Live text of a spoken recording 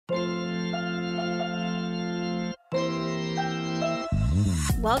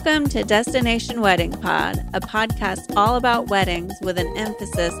Welcome to Destination Wedding Pod, a podcast all about weddings with an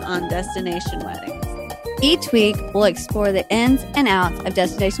emphasis on destination weddings. Each week, we'll explore the ins and outs of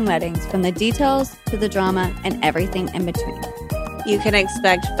destination weddings, from the details to the drama and everything in between. You can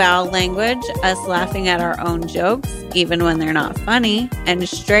expect foul language, us laughing at our own jokes, even when they're not funny, and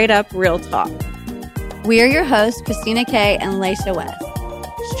straight up real talk. We are your hosts, Christina K. and Laysha West.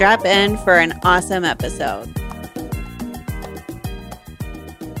 Strap in for an awesome episode.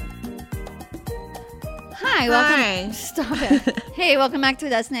 Hi, welcome. Stop it. Hey, welcome back to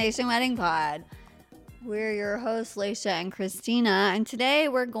Destination Wedding Pod. We're your hosts, Laysha and Christina, and today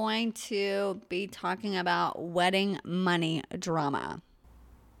we're going to be talking about wedding money drama.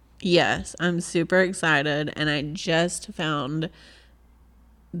 Yes, I'm super excited, and I just found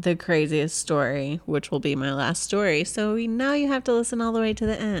the craziest story, which will be my last story. So now you have to listen all the way to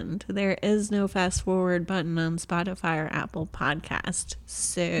the end. There is no fast forward button on Spotify or Apple Podcast.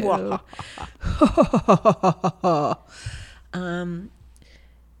 So,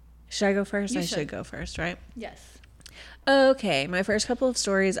 should I go first? I should go first, right? Yes. Okay, my first couple of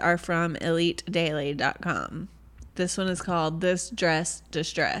stories are from EliteDaily.com. This one is called This Dress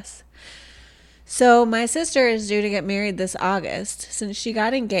Distress. So my sister is due to get married this August. Since she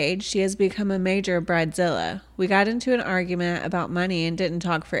got engaged, she has become a major bridezilla. We got into an argument about money and didn't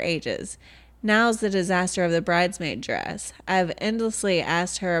talk for ages. Now's the disaster of the bridesmaid dress. I've endlessly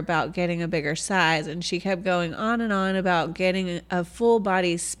asked her about getting a bigger size, and she kept going on and on about getting a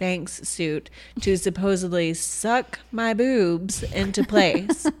full-body Spanx suit to supposedly suck my boobs into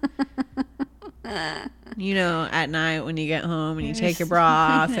place. You know, at night when you get home and you take your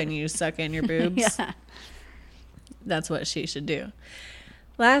bra off and you suck in your boobs. Yeah. That's what she should do.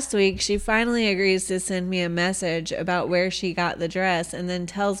 Last week, she finally agrees to send me a message about where she got the dress and then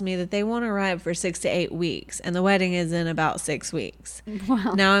tells me that they won't arrive for 6 to 8 weeks and the wedding is in about 6 weeks.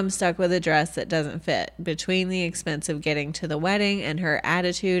 Wow. Now I'm stuck with a dress that doesn't fit. Between the expense of getting to the wedding and her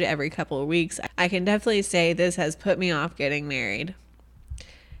attitude every couple of weeks, I can definitely say this has put me off getting married.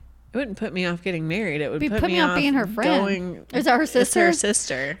 It wouldn't put me off getting married. It would put me off being her friend. Is that her sister? It's her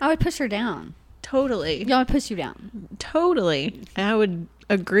sister. I would push her down. Totally. Yeah, I would push you down. Totally. I would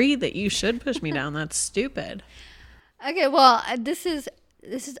agree that you should push me down. That's stupid. Okay, well, this is.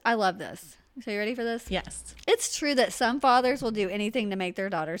 I love this. So you ready for this? Yes. It's true that some fathers will do anything to make their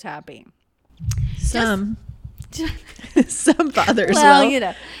daughters happy. Some fathers well, will. you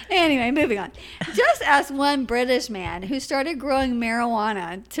know. Anyway, moving on. Just ask one British man who started growing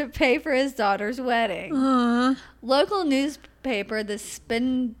marijuana to pay for his daughter's wedding. Aww. Local newspaper, the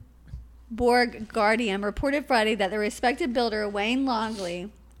Spinborg Guardian, reported Friday that the respected builder, Wayne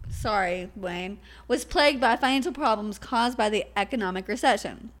Longley, was plagued by financial problems caused by the economic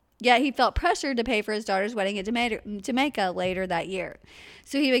recession. Yet he felt pressured to pay for his daughter's wedding in Jamaica later that year.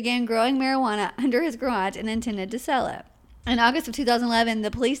 So he began growing marijuana under his garage and intended to sell it. In August of 2011,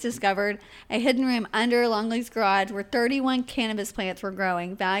 the police discovered a hidden room under Longley's garage where 31 cannabis plants were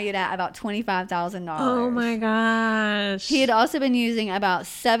growing, valued at about $25,000. Oh my gosh. He had also been using about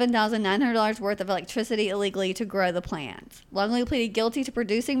 $7,900 worth of electricity illegally to grow the plants. Longley pleaded guilty to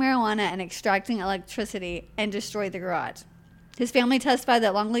producing marijuana and extracting electricity and destroyed the garage. His family testified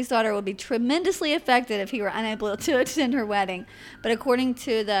that Longley's daughter would be tremendously affected if he were unable to attend her wedding. But according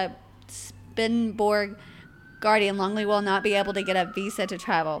to the Spinborg Guardian, Longley will not be able to get a visa to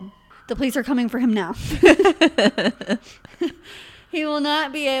travel. The police are coming for him now. He will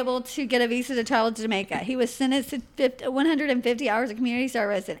not be able to get a visa to travel to Jamaica. He was sentenced to 150 hours of community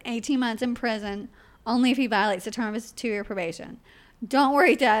service and 18 months in prison, only if he violates the term of his 2-year probation. Don't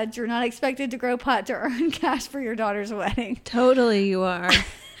worry, Dad. You're not expected to grow pot to earn cash for your daughter's wedding. Totally, you are.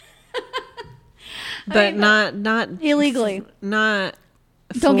 But not illegally. Not.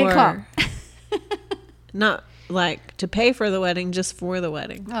 Don't get caught. Not like to pay for the wedding, just for the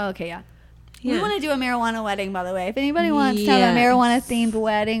wedding. Oh, okay, yeah. We want to do a marijuana wedding, by the way. If anybody wants to have a marijuana themed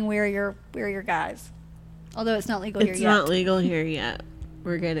wedding, we're your guys. Although it's not legal here yet. It's not legal here yet.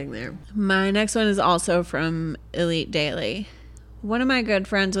 We're getting there. My next one is also from Elite Daily. One of my good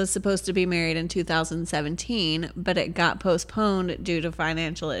friends was supposed to be married in 2017, but it got postponed due to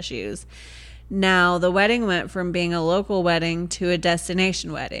financial issues. Now, the wedding went from being a local wedding to a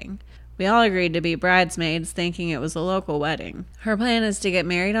destination wedding. We all agreed to be bridesmaids, thinking it was a local wedding. Her plan is to get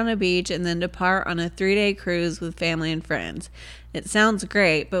married on a beach and then depart on a 3-day cruise with family and friends. It sounds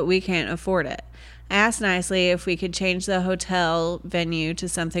great, but we can't afford it. I asked nicely if we could change the hotel venue to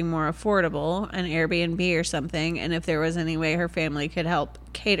something more affordable, an Airbnb or something, and if there was any way her family could help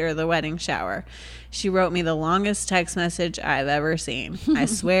cater the wedding shower. She wrote me the longest text message I've ever seen. I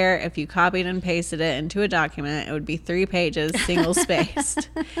swear if you copied and pasted it into a document, it would be 3 pages, single spaced.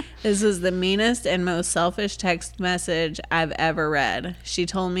 This was the meanest and most selfish text message I've ever read. She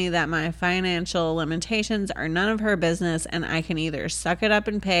told me that my financial limitations are none of her business and I can either suck it up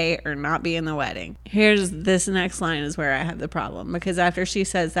and pay or not be in the wedding. Here's this next line is where I have the problem, because after she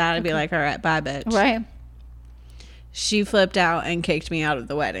says that, I'd be like, all right, bye, bitch. Right. She flipped out and kicked me out of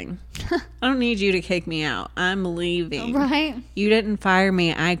the wedding. I don't need you to kick me out. I'm leaving. Right. You didn't fire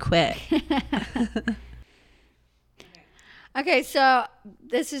me. I quit. Okay, so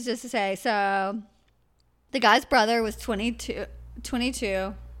this is just to say, so the guy's brother was 22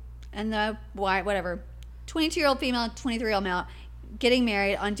 and the white, whatever, 22-year-old female, 23-year-old male, getting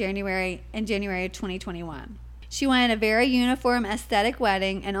married in January of 2021. She wanted a very uniform aesthetic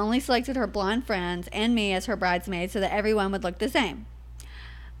wedding and only selected her blonde friends and me as her bridesmaids so that everyone would look the same.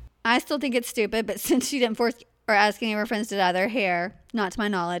 I still think it's stupid, but since she didn't force or ask any of her friends to dye their hair, not to my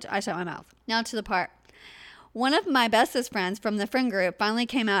knowledge, I shut my mouth. Now to the part. One of my bestest friends from the friend group finally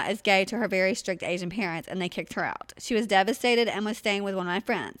came out as gay to her very strict Asian parents, and they kicked her out. She was devastated and was staying with one of my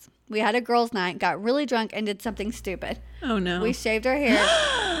friends. We had a girls' night, got really drunk, and did something stupid. Oh, no. We shaved our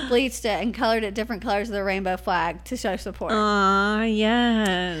hair, bleached it, and colored it different colors of the rainbow flag to show support. Aw,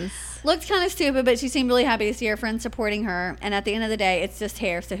 yes. Looked kind of stupid, but she seemed really happy to see her friends supporting her, and at the end of the day, it's just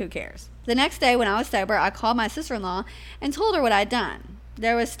hair, so who cares? The next day, when I was sober, I called my sister-in-law and told her what I'd done.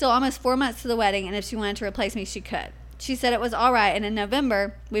 There was still almost 4 months to the wedding, and if she wanted to replace me, she could. She said it was all right, and in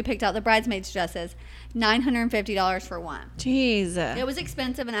November, we picked out the bridesmaids' dresses, $950 for one. Jeez. It was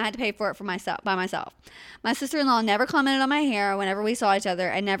expensive, and I had to pay for it by myself. My sister-in-law never commented on my hair whenever we saw each other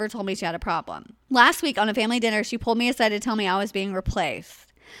and never told me she had a problem. Last week on a family dinner, she pulled me aside to tell me I was being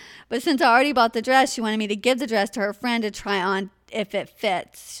replaced. But since I already bought the dress, she wanted me to give the dress to her friend to try on if it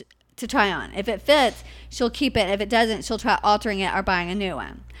fits. If it fits, she'll keep it. If it doesn't, she'll try altering it or buying a new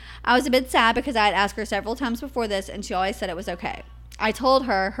one. I was a bit sad because I had asked her several times before this, and she always said it was okay. I told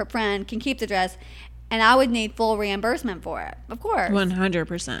her her friend can keep the dress, and I would need full reimbursement for it. Of course.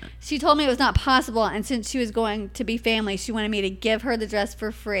 100%. She told me it was not possible, and since she was going to be family, she wanted me to give her the dress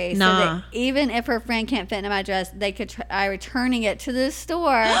for free. Nah. So that even if her friend can't fit into my dress, they could try returning it to the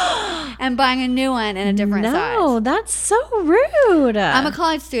store and buying a new one in a different size. No, that's so rude. I'm a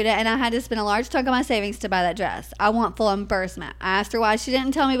college student, and I had to spend a large chunk of my savings to buy that dress. I want full reimbursement. I asked her why she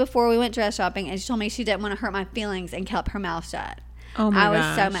didn't tell me before we went dress shopping, and she told me she didn't want to hurt my feelings and kept her mouth shut. Oh my gosh. I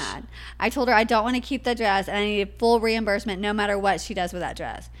was so mad. I told her I don't want to keep the dress and I needed full reimbursement no matter what she does with that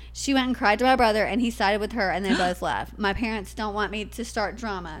dress. She went and cried to my brother and he sided with her and they both left. My parents don't want me to start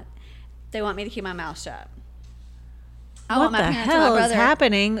drama. They want me to keep my mouth shut. What the hell is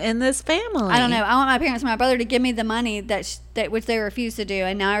happening in this family? I don't know. I want my parents and my brother to give me the money that which they refused to do,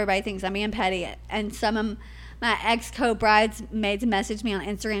 and now everybody thinks I'm being petty. And some of my ex-co-bridesmaids messaged me on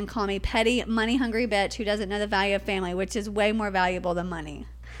Instagram and call me petty, money-hungry bitch who doesn't know the value of family, which is way more valuable than money.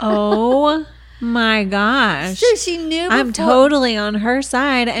 Oh, my gosh. So she knew before. I'm totally on her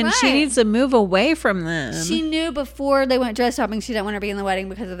side, and Right. she needs to move away from them. She knew before they went dress shopping she didn't want her to be in the wedding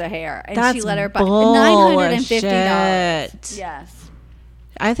because of their hair. And That's she let her buy bullshit. $950. Yes.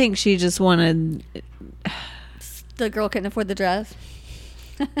 I think she just wanted... The girl couldn't afford the dress.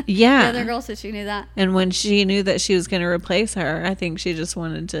 Yeah. The other girl said she knew that. And when she knew that she was going to replace her, I think she just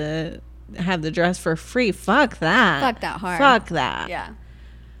wanted to have the dress for free. Fuck that. Fuck that hard. Fuck that. Yeah.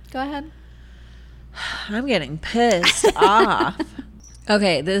 Go ahead. I'm getting pissed off.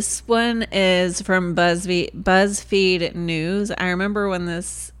 Okay, this one is from BuzzFeed News. I remember when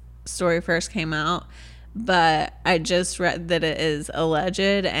this story first came out, but I just read that it is alleged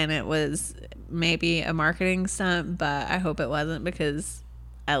and it was maybe a marketing stunt, but I hope it wasn't because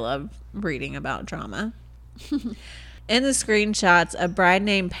I love reading about drama. In the screenshots, a bride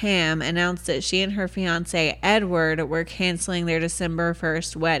named Pam announced that she and her fiancé Edward were canceling their December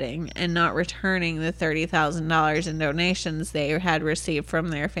 1st wedding and not returning the $30,000 in donations they had received from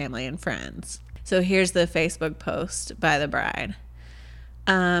their family and friends. So here's the Facebook post by the bride.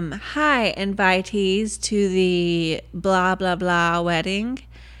 Hi, invitees to the blah, blah, blah wedding.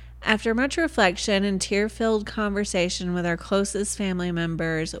 After much reflection and tear-filled conversation with our closest family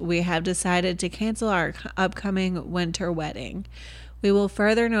members, we have decided to cancel our upcoming winter wedding. We will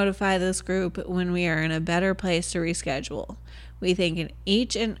further notify this group when we are in a better place to reschedule. We thank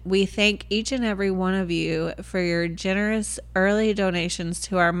each and every one of you for your generous early donations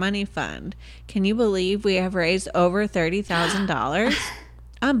to our money fund. Can you believe we have raised over $30,000?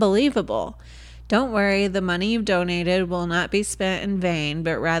 Unbelievable. Don't worry, the money you've donated will not be spent in vain,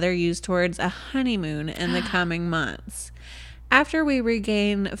 but rather used towards a honeymoon in the coming months. After we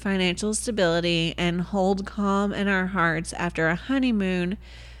regain financial stability and hold calm in our hearts after a honeymoon,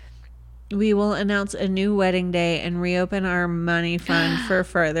 we will announce a new wedding day and reopen our money fund for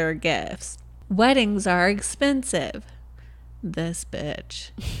further gifts. Weddings are expensive. This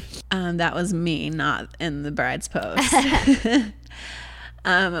bitch. That was me, not in the bride's post.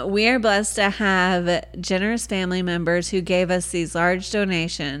 We are blessed to have generous family members who gave us these large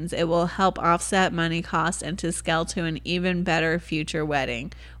donations. It will help offset money costs and to scale to an even better future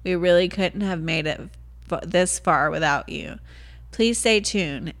wedding. We really couldn't have made it this far without you. Please stay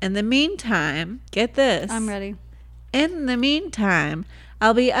tuned. In the meantime, get this. I'm ready. In the meantime,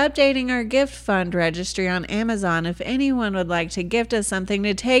 I'll be updating our gift fund registry on Amazon if anyone would like to gift us something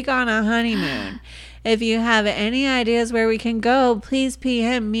to take on a honeymoon. If you have any ideas where we can go, please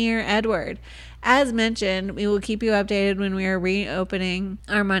PM me or Edward. As mentioned, we will keep you updated when we are reopening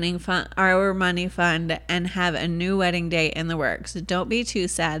our money fund and have a new wedding date in the works. Don't be too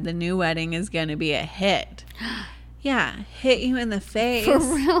sad. The new wedding is going to be a hit. Yeah, hit you in the face. For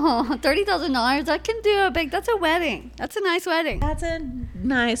real. $30,000, that can do a big, that's a wedding. That's a nice wedding. That's a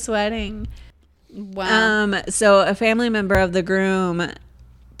nice wedding. Wow. So a family member of the groom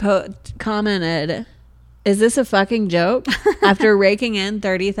commented, "Is this a fucking joke? After raking in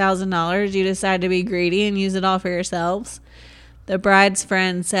 $30,000, you decide to be greedy and use it all for yourselves?" The bride's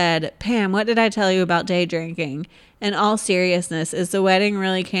friend said, "Pam, what did I tell you about day drinking? In all seriousness, is the wedding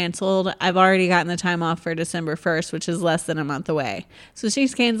really canceled? I've already gotten the time off for December 1st, which is less than a month away." So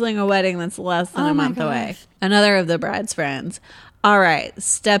she's canceling a wedding that's less than a month away. Another of the bride's friends, "All right,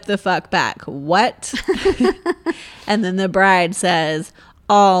 step the fuck back." What? And then the bride says,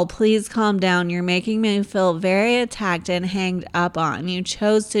 please calm down. You're making me feel very attacked and hanged up on. You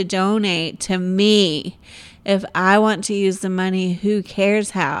chose to donate to me. If I want to use the money, who cares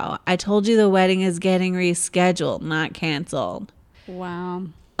how? I told you the wedding is getting rescheduled, not canceled." Wow.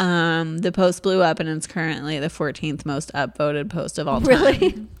 The post blew up and it's currently the 14th most upvoted post of all time.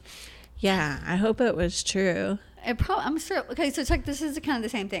 Really? Yeah, I hope it was true. I'm sure. Okay, so check. This is kind of the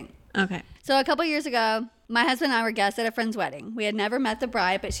same thing. Okay. So a couple years ago, my husband and I were guests at a friend's wedding. We had never met the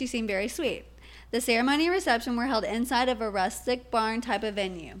bride, but she seemed very sweet. The ceremony and reception were held inside of a rustic barn type of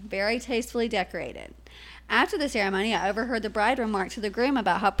venue, very tastefully decorated. After the ceremony, I overheard the bride remark to the groom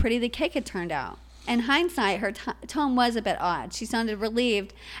about how pretty the cake had turned out. In hindsight, her tone was a bit odd. She sounded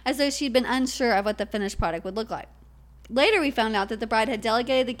relieved, as though she'd been unsure of what the finished product would look like. Later, we found out that the bride had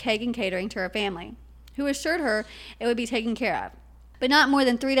delegated the cake and catering to her family, who assured her it would be taken care of. But not more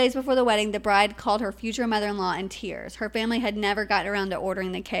than 3 days before the wedding, the bride called her future mother-in-law in tears. Her family had never gotten around to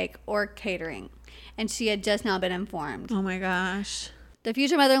ordering the cake or catering, and she had just now been informed. Oh my gosh. The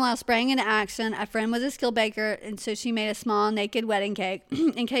future mother-in-law sprang into action. A friend was a skilled baker, and so she made a small naked wedding cake.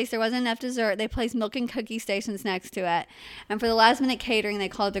 In case there wasn't enough dessert, they placed milk and cookie stations next to it. And for the last-minute catering, they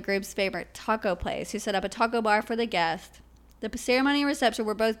called the group's favorite taco place, who set up a taco bar for the guests. The ceremony and reception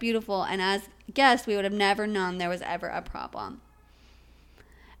were both beautiful, and as guests, we would have never known there was ever a problem.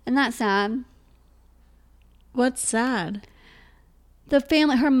 Isn't that sad? What's sad? The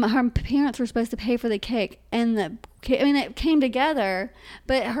family, her parents were supposed to pay for the cake, and it came together,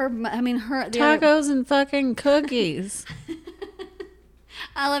 but tacos and fucking cookies.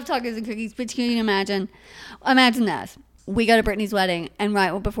 I love tacos and cookies, but can you imagine this? We go to Brittany's wedding, and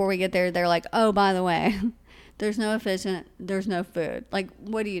right before we get there, they're like, "Oh, by the way, there's no efficient, there's no food." Like,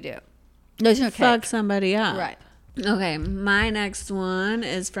 what do? There's no cake. Fuck somebody up. Right. Okay, my next one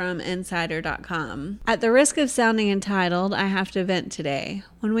is from Insider.com. At the risk of sounding entitled, I have to vent today.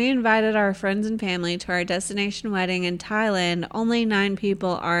 When we invited our friends and family to our destination wedding in Thailand, only 9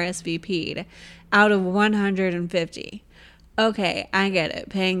 people RSVP'd out of 150. Okay, I get it.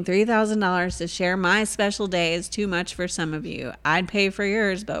 Paying $3,000 to share my special day is too much for some of you. I'd pay for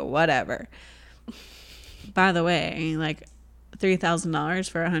yours, but whatever. By the way, like, $3,000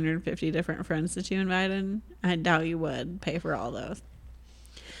 for 150 different friends that you invited, I doubt you would pay for all those.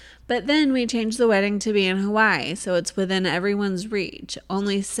 But then we changed the wedding to be in Hawaii, so it's within everyone's reach.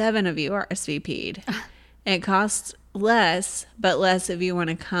 Only 7 of you RSVP'd. It costs less, but less if you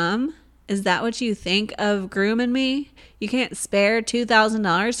want to come. Is that what you think of groom and me? You can't spare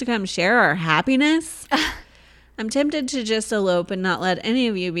 $2,000 to come share our happiness? I'm tempted to just elope and not let any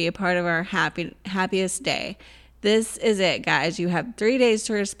of you be a part of our happiest day. This is it, guys. You have 3 days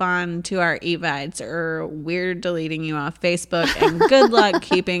to respond to our evites, or we're deleting you off Facebook, and good luck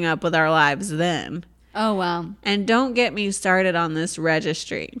keeping up with our lives then. Oh, wow. And don't get me started on this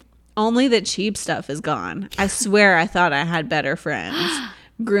registry. Only the cheap stuff is gone. I swear I thought I had better friends.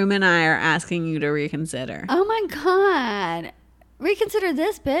 Groom and I are asking you to reconsider. Oh, my God. Reconsider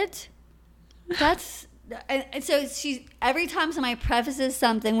this, bitch. And so every time somebody prefaces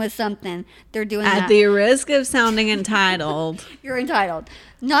something with something, they're doing At that. the risk of sounding entitled. You're entitled.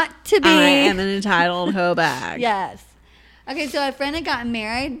 Not to be. I am an entitled hoe bag. Yes. Okay, so a friend had gotten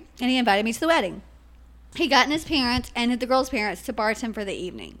married, and he invited me to the wedding. He got his parents and the girl's parents to bartend for the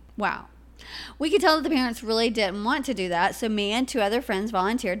evening. Wow. We could tell that the parents really didn't want to do that, so me and 2 other friends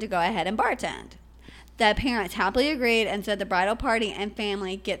volunteered to go ahead and bartend. The parents happily agreed and said the bridal party and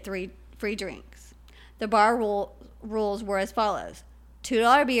family get 3 free drinks. The bar rules were as follows: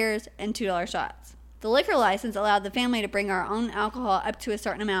 $2 beers and $2 shots. The liquor license allowed the family to bring our own alcohol up to a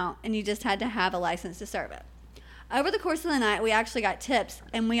certain amount, and you just had to have a license to serve it. Over the course of the night, we actually got tips,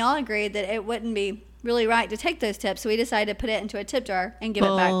 and we all agreed that it wouldn't be really right to take those tips, so we decided to put it into a tip jar and give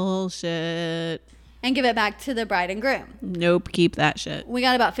it back. Bullshit. And give it back to the bride and groom. Nope, keep that shit. We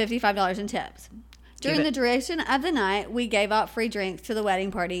got about $55 in tips. During the duration of the night, we gave out free drinks to the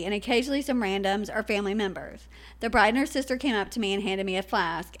wedding party and occasionally some randoms or family members. The bride and her sister came up to me and handed me a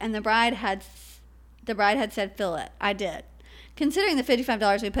flask, and the bride had said, "Fill it." I did. Considering the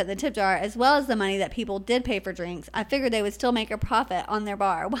 $55 we put in the tip jar, as well as the money that people did pay for drinks, I figured they would still make a profit on their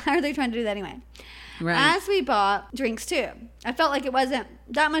bar. Why are they trying to do that anyway? Right. As we bought drinks too. I felt like it wasn't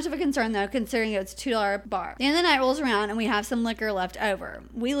that much of a concern though, considering it was a $2 bar. The end of the night rolls around and we have some liquor left over.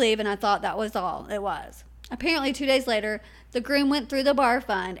 We leave and I thought that was all it was. Apparently 2 days later, the groom went through the bar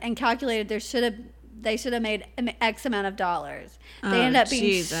fund and calculated they should have made an X amount of dollars. They ended up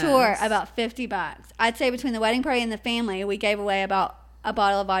being short about $50. I'd say between the wedding party and the family, we gave away about a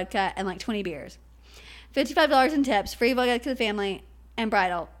bottle of vodka and like 20 beers. $55 in tips, free vodka to the family, and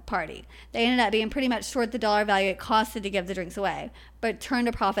bridal party. They ended up being pretty much short the dollar value it costed to give the drinks away, but turned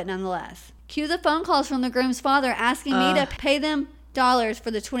a profit nonetheless. Cue the phone calls from the groom's father asking me to pay them dollars for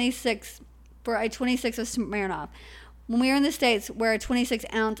a 26 of Smirnoff. When we were in the States, where a 26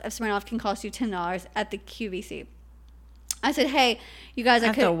 ounce of Smirnoff can cost you $10 at the QVC. I said, "Hey, you guys,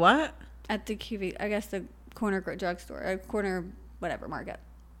 At the what? At the QV, I guess the corner drugstore, corner whatever market,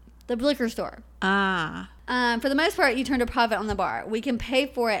 the liquor store." For the most part, you turned a profit on the bar. We can pay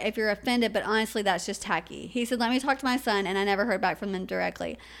for it if you're offended, but honestly, that's just tacky. He said, "Let me talk to my son," and I never heard back from them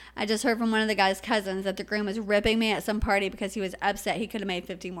directly. I just heard from one of the guy's cousins that the groom was ripping me at some party because he was upset he could have made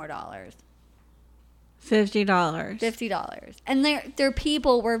 $50 more. $50. And their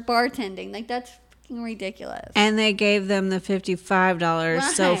people were bartending. Like, that's fucking ridiculous. And they gave them the $55,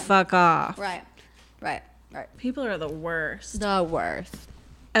 so fuck off. Right. People are the worst. The worst.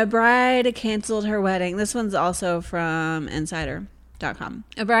 A bride canceled her wedding. This one's also from Insider.com.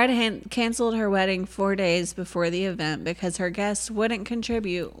 A bride canceled her wedding 4 days before the event because her guests wouldn't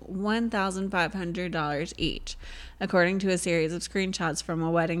contribute $1,500 each, according to a series of screenshots from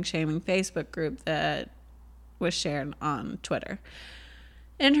a wedding shaming Facebook group that was shared on Twitter.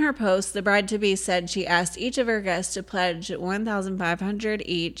 In her post, the bride-to-be said she asked each of her guests to pledge $1,500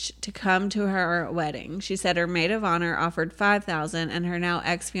 each to come to her wedding. She said her maid of honor offered $5,000 and her now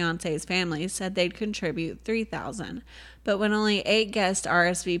ex-fiance's family said they'd contribute $3,000. But when only 8 guests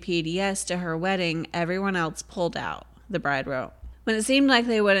RSVP'd yes to her wedding, everyone else pulled out, the bride wrote. When it seemed like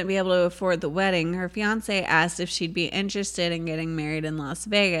they wouldn't be able to afford the wedding, her fiancé asked if she'd be interested in getting married in Las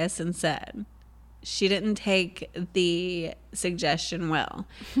Vegas and said she didn't take the suggestion well.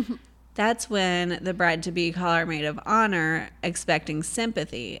 That's when the bride-to-be called her maid of honor, expecting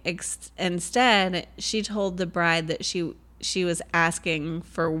sympathy. Instead, she told the bride that she was asking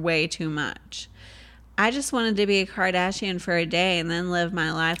for way too much. "I just wanted to be a Kardashian for a day and then live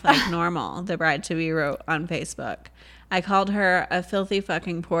my life like normal," the bride-to-be wrote on Facebook. "I called her a filthy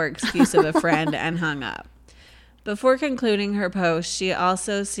fucking poor excuse of a friend and hung up." Before concluding her post, she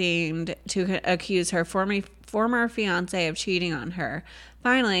also seemed to accuse her former fiancé of cheating on her.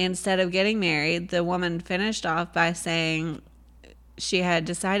 Finally, instead of getting married, the woman finished off by saying she had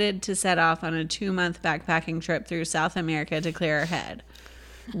decided to set off on a 2-month backpacking trip through South America to clear her head.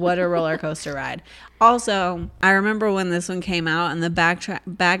 What a roller coaster ride. Also, I remember when this one came out and the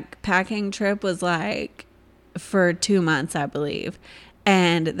backpacking trip was like for 2 months, I believe.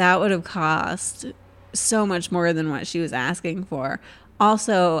 And that would have cost so much more than what she was asking for.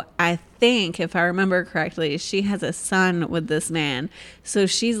 Also, I think, if I remember correctly, she has a son with this man. So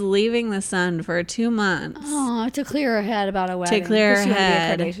she's leaving the son for 2 months. Oh, to clear her head about a wedding. To clear her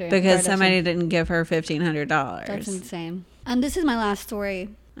head because somebody didn't give her $1,500. That's insane. This is my last story.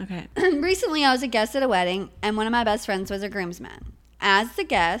 Okay. Recently, I was a guest at a wedding, and one of my best friends was a groomsman. As the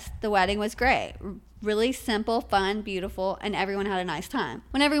guest, the wedding was great. really simple, fun, beautiful, and everyone had a nice time.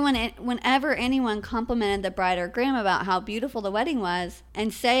 Whenever anyone complimented the bride or groom about how beautiful the wedding was,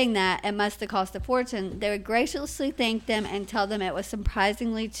 and saying that it must have cost a fortune, they would graciously thank them and tell them it was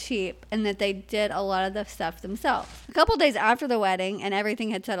surprisingly cheap and that they did a lot of the stuff themselves. A couple days after the wedding and everything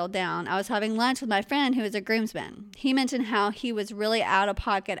had settled down, I was having lunch with my friend who is a groomsman. He mentioned how he was really out of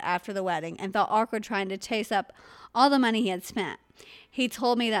pocket after the wedding and felt awkward trying to chase up all the money he had spent. He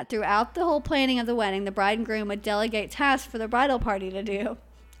told me that throughout the whole planning of the wedding, the bride and groom would delegate tasks for the bridal party to do.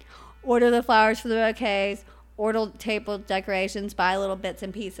 Order the flowers for the bouquets, order table decorations, buy little bits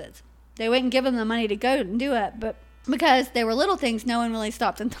and pieces. They wouldn't give them the money to go and do it, but because they were little things, no one really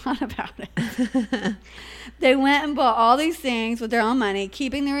stopped and thought about it. They went and bought all these things with their own money,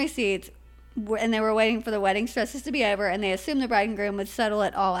 keeping the receipts, and they were waiting for the wedding stresses to be over, and they assumed the bride and groom would settle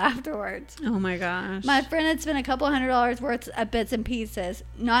it all afterwards. Oh my gosh. My friend had spent a couple $100 worth of bits and pieces,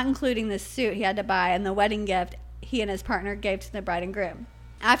 not including the suit he had to buy and the wedding gift he and his partner gave to the bride and groom.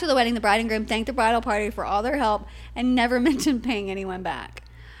 After the wedding, the bride and groom thanked the bridal party for all their help and never mentioned paying anyone back.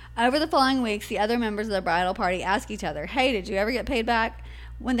 Over the following weeks, the other members of the bridal party asked each other, "Hey, did you ever get paid back?"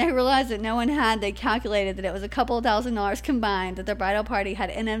 When they realized that no one had, they calculated that it was a couple $1,000s combined that the bridal party had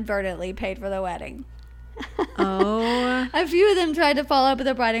inadvertently paid for the wedding. Oh. A few of them tried to follow up with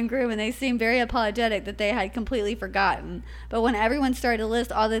the bride and groom, and they seemed very apologetic that they had completely forgotten. But when everyone started to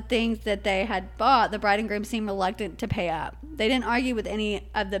list all the things that they had bought, the bride and groom seemed reluctant to pay up. They didn't argue with any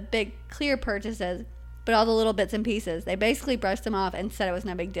of the big, clear purchases, but all the little bits and pieces. They basically brushed them off and said it was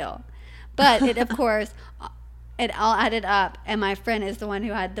no big deal. But it, of course... It all added up, and my friend is the one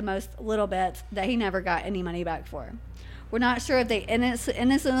who had the most little bits that he never got any money back for. We're not sure if they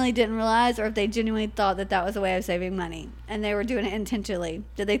innocently didn't realize or if they genuinely thought that that was a way of saving money, and they were doing it intentionally.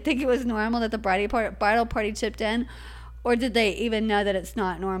 Did they think it was normal that the bridal party chipped in, or did they even know that it's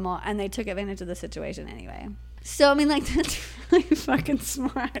not normal, and they took advantage of the situation anyway? So, I mean, like, that's really fucking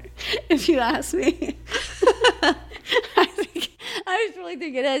smart, if you ask me. I just really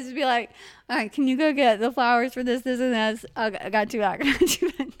think it is to be like, all right, can you go get the flowers for this, and this? I got you back.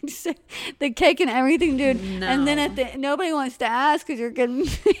 The cake and everything, dude. No. And then nobody wants to ask because you're getting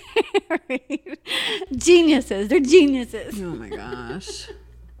married. Geniuses. They're geniuses. Oh, my gosh.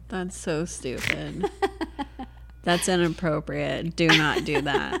 That's so stupid. That's inappropriate. Do not do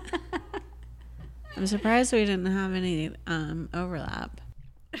that. I'm surprised we didn't have any overlap.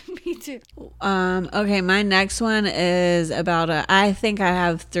 Me too. Okay, my next one is about I think I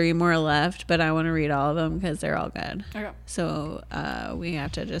have 3 more left, but I want to read all of them because they're all good. Okay. So we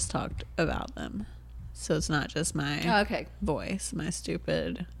have to just talk about them. So it's not just my voice, my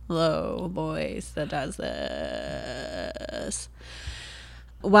stupid low voice that does this.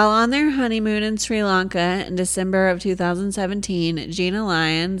 While on their honeymoon in Sri Lanka in December of 2017, Gina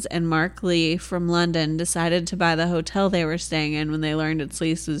Lyons and Mark Lee from London decided to buy the hotel they were staying in when they learned its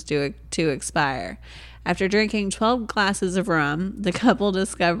lease was due to expire. After drinking 12 glasses of rum, the couple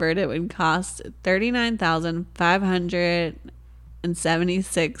discovered it would cost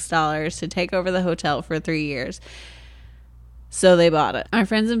 $39,576 to take over the hotel for 3 years. So they bought it. Our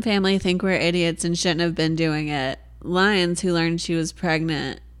friends and family think we're idiots and shouldn't have been doing it. Lyons, who learned she was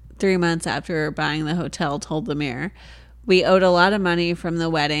pregnant 3 months after buying the hotel, told the Mirror, "We owed a lot of money from the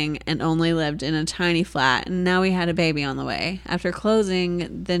wedding and only lived in a tiny flat, and now we had a baby on the way. After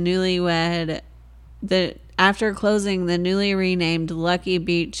closing the newly renamed Lucky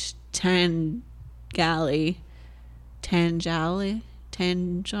Beach Tangle Tangale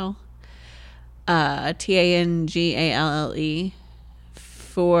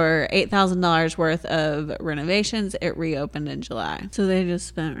for $8,000 worth of renovations, it reopened in July." So they just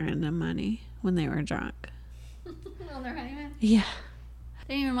spent random money when they were drunk. On their honeymoon? Yeah.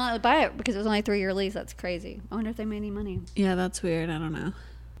 They didn't even want to buy it because it was only a 3-year lease. That's crazy. I wonder if they made any money. Yeah, that's weird. I don't know.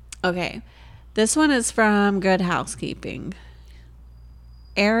 Okay. This one is from Good Housekeeping.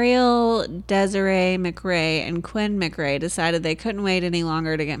 Ariel, Desiree McRae, and Quinn McRae decided they couldn't wait any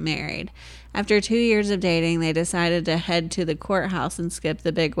longer to get married. After 2 years of dating, they decided to head to the courthouse and skip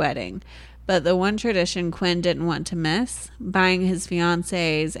the big wedding. But the one tradition Quinn didn't want to miss, buying his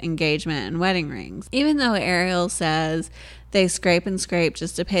fiance's engagement and wedding rings. Even though Ariel says they scrape and scrape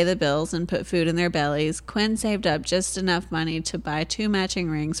just to pay the bills and put food in their bellies, Quinn saved up just enough money to buy 2 matching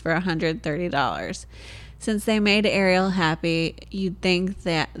rings for $130. Since they made Ariel happy, you'd think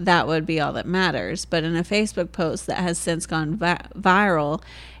that that would be all that matters. But in a Facebook post that has since gone viral,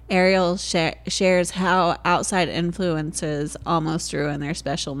 Ariel shares how outside influences almost ruined their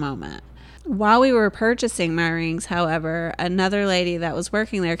special moment. While we were purchasing my rings, however, another lady that was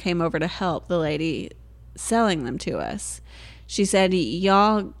working there came over to help the lady selling them to us. She said,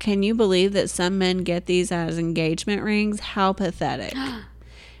 y'all, can you believe that some men get these as engagement rings? How pathetic.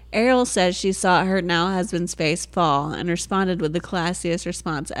 Ariel says she saw her now husband's face fall and responded with the classiest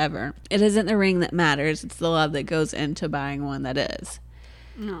response ever. It isn't the ring that matters, it's the love that goes into buying one that is.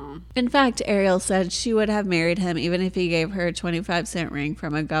 No. In fact, Ariel said she would have married him even if he gave her a 25-cent ring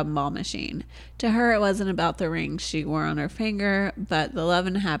from a gumball machine. To her, it wasn't about the ring she wore on her finger, but the love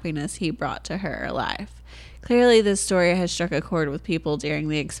and happiness he brought to her life. Clearly, this story has struck a chord with people during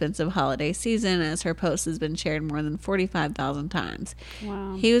the expensive holiday season, as her post has been shared more than 45,000 times.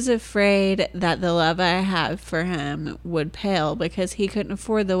 Wow. He was afraid that the love I have for him would pale because he couldn't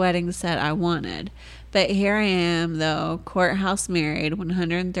afford the wedding set I wanted. But here I am, though, courthouse married,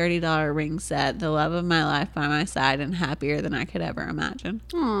 $130 ring set, the love of my life by my side, and happier than I could ever imagine.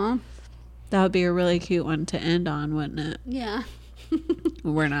 Aw. That would be a really cute one to end on, wouldn't it? Yeah.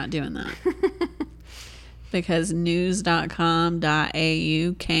 We're not doing that. Because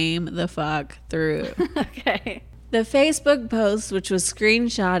news.com.au came the fuck through. Okay. The Facebook post, which was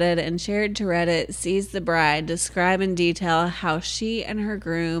screenshotted and shared to Reddit, sees the bride describe in detail how she and her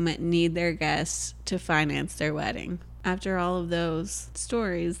groom need their guests to finance their wedding. After all of those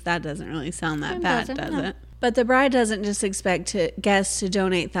stories, that doesn't really sound that bad, does it? But the bride doesn't just expect guests to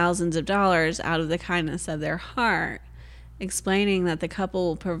donate thousands of dollars out of the kindness of their heart, explaining that the couple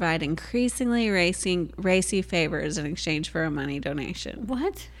will provide increasingly racy favors in exchange for a money donation.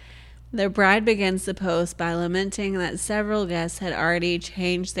 What? The bride begins the post by lamenting that several guests had already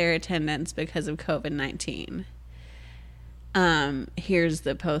changed their attendance because of COVID-19. Here's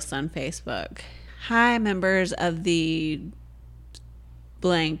the post on Facebook. Hi, members of the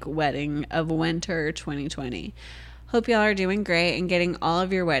blank wedding of winter 2020. Hope y'all are doing great and getting all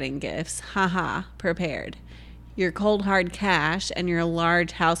of your wedding gifts. Haha, prepared. Your cold hard cash and your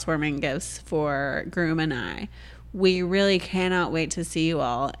large housewarming gifts for groom and I. We really cannot wait to see you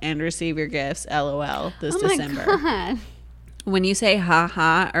all and receive your gifts, LOL, this December. Oh my God. When you say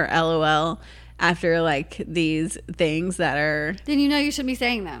haha or LOL after like these things that are... Then you know you should be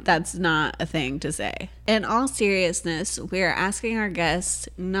saying them. That's not a thing to say. In all seriousness, we are asking our guests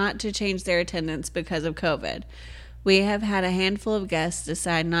not to change their attendance because of COVID. We have had a handful of guests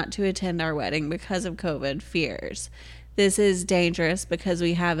decide not to attend our wedding because of COVID fears. This is dangerous because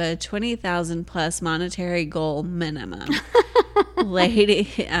we have a 20,000 plus monetary goal minimum. Let's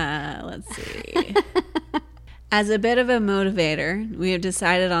see. As a bit of a motivator, we have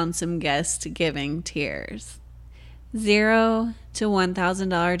decided on some guest giving tiers. $0 to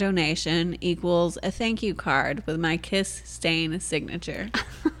 $1,000 donation equals a thank you card with my kiss stain signature.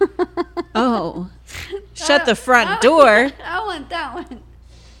 Oh, shut the front door. I want that one.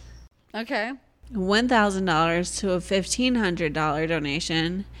 Okay. $1,000 to a $1,500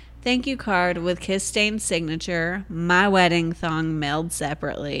 donation. Thank you card with kiss stain signature. My wedding thong mailed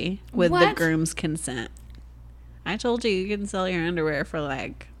separately with the groom's consent. I told you can sell your underwear for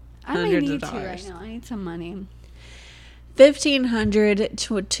like hundreds of dollars. I may need to right now. I need some money. $1,500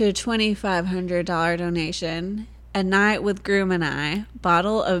 to $2,500 donation. A night with groom and I.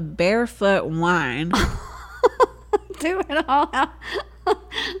 Bottle of barefoot wine. Do it all out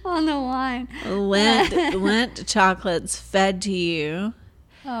on the wine. Lint chocolates fed to you.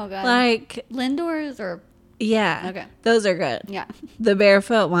 Oh, God. Like Lindor's or... Yeah. Okay. Those are good. Yeah. The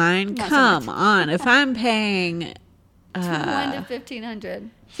barefoot wine. Not Come so on. If I'm paying $1,200 to $1,500.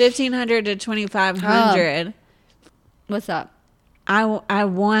 $1,500 to $2,500. Oh. What's up? I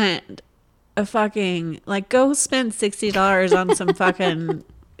want a fucking, like, go spend $60 on some fucking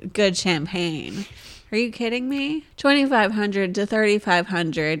good champagne. Are you kidding me? $2,500 to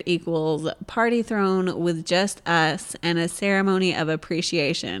 $3,500 equals party thrown with just us and a ceremony of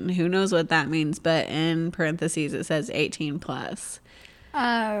appreciation. Who knows what that means, but in parentheses it says 18 plus.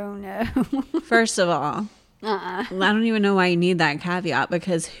 Oh, no. First of all, I don't even know why you need that caveat,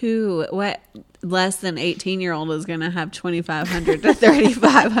 because what less than 18-year-old is going to have $2,500 to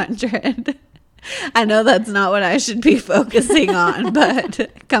 $3,500? I know that's not what I should be focusing on,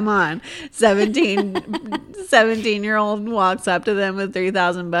 but come on. 17-year-old walks up to them with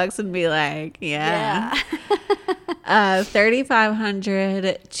 $3,000 and be like, yeah.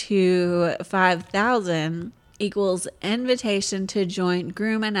 $3,500 to $5,000 equals invitation to join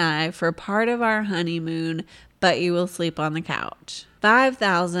groom and I for part of our honeymoon, but you will sleep on the couch.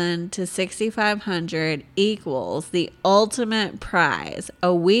 $5,000 to $6,500 equals the ultimate prize,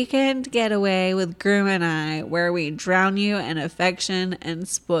 a weekend getaway with groom and I where we drown you in affection and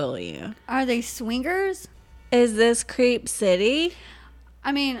spoil you. Are they swingers? Is this Creep City?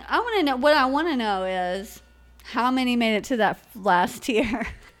 I mean, I want to know. What I want to know is how many made it to that last tier.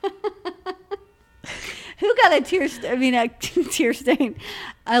 Who got a tear stain,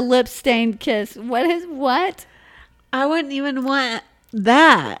 a lip stained kiss. What? I wouldn't even want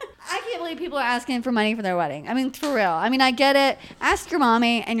that. I can't believe people are asking for money for their wedding. I mean, for real. I mean, I get it. Ask your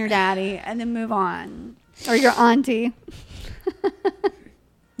mommy and your daddy and then move on. Or your auntie.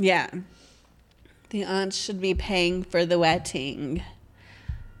 Yeah. The aunts should be paying for the wedding.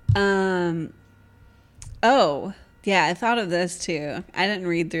 Oh, yeah, I thought of this too. I didn't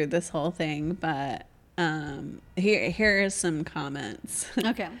read through this whole thing, but here are some comments.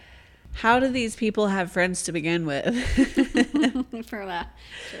 Okay. How do these people have friends to begin with? For that.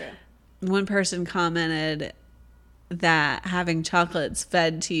 True. One person commented that having chocolates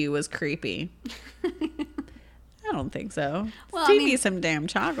fed to you was creepy. I don't think so. Well, feed me some damn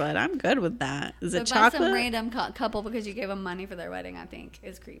chocolate. I'm good with that. Is it chocolate? Some random couple because you gave them money for their wedding, I think,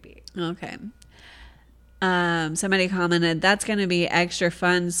 is creepy. Okay. Somebody commented, that's going to be extra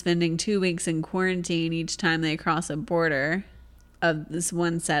fun spending 2 weeks in quarantine each time they cross a border of this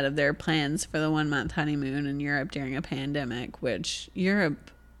one set of their plans for the 1-month honeymoon in Europe during a pandemic, which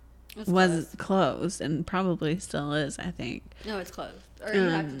Europe was closed and probably still is, I think. No, it's closed. Or you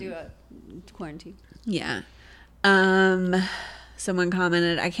have to do a quarantine. Yeah. Someone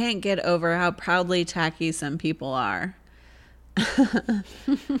commented, I can't get over how proudly tacky some people are.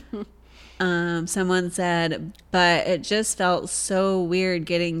 Someone said, but it just felt so weird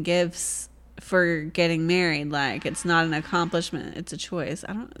getting gifts for getting married. Like, it's not an accomplishment. It's a choice.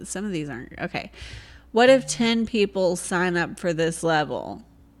 Some of these aren't. Okay. What if 10 people sign up for this level?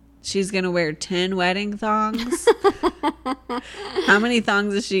 She's going to wear 10 wedding thongs? How many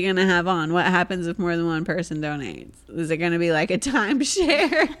thongs is she going to have on? What happens if more than one person donates? Is it going to be like a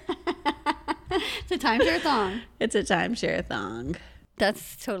timeshare? It's a timeshare thong. It's a timeshare thong.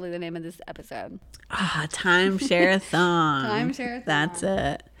 That's totally the name of this episode. Timeshare thong. Timeshare thong. That's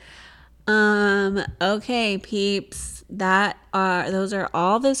it. Okay, peeps. Those are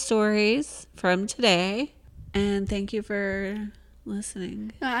all the stories from today. And thank you for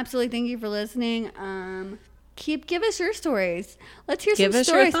listening. No, absolutely. Thank you for listening. Give us your stories. Let's hear give some us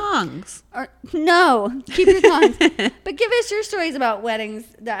stories. Your thongs. No, keep your thongs. But give us your stories about weddings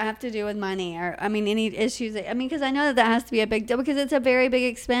that have to do with money, or any issues. Because I know that has to be a big deal because it's a very big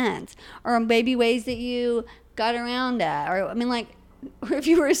expense, or maybe ways that you got around it, or or if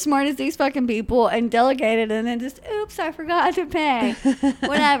you were as smart as these fucking people and delegated and then just, oops, I forgot to pay.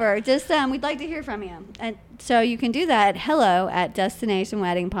 Whatever. Just, we'd like to hear from you. And so you can do that at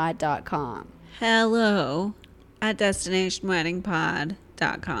hello@destinationweddingpod.com.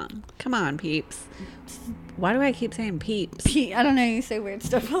 hello@destinationweddingpod.com. Come on, peeps. Why do I keep saying peeps? I don't know. You say weird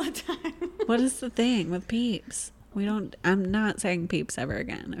stuff all the time. What is the thing with peeps? I'm not saying peeps ever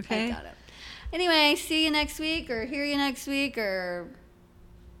again, okay? I got it. Anyway, see you next week, or hear you next week, or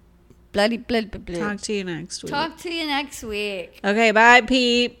bloody blah, blah, blah. Talk to you next week. Talk to you next week. Okay, bye,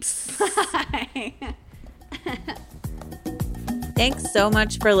 peeps. Bye. Thanks so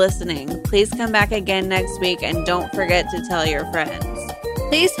much for listening. Please come back again next week, and don't forget to tell your friends.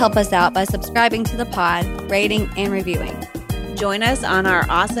 Please help us out by subscribing to the pod, rating, and reviewing. Join us on our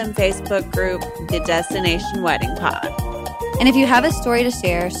awesome Facebook group, The Destination Wedding Pod. And if you have a story to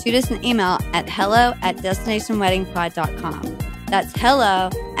share, shoot us an email at hello@destinationweddingpod.com. That's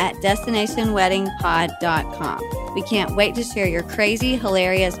hello@destinationweddingpod.com. We can't wait to share your crazy,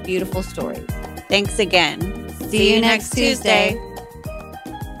 hilarious, beautiful stories. Thanks again. See you next Tuesday.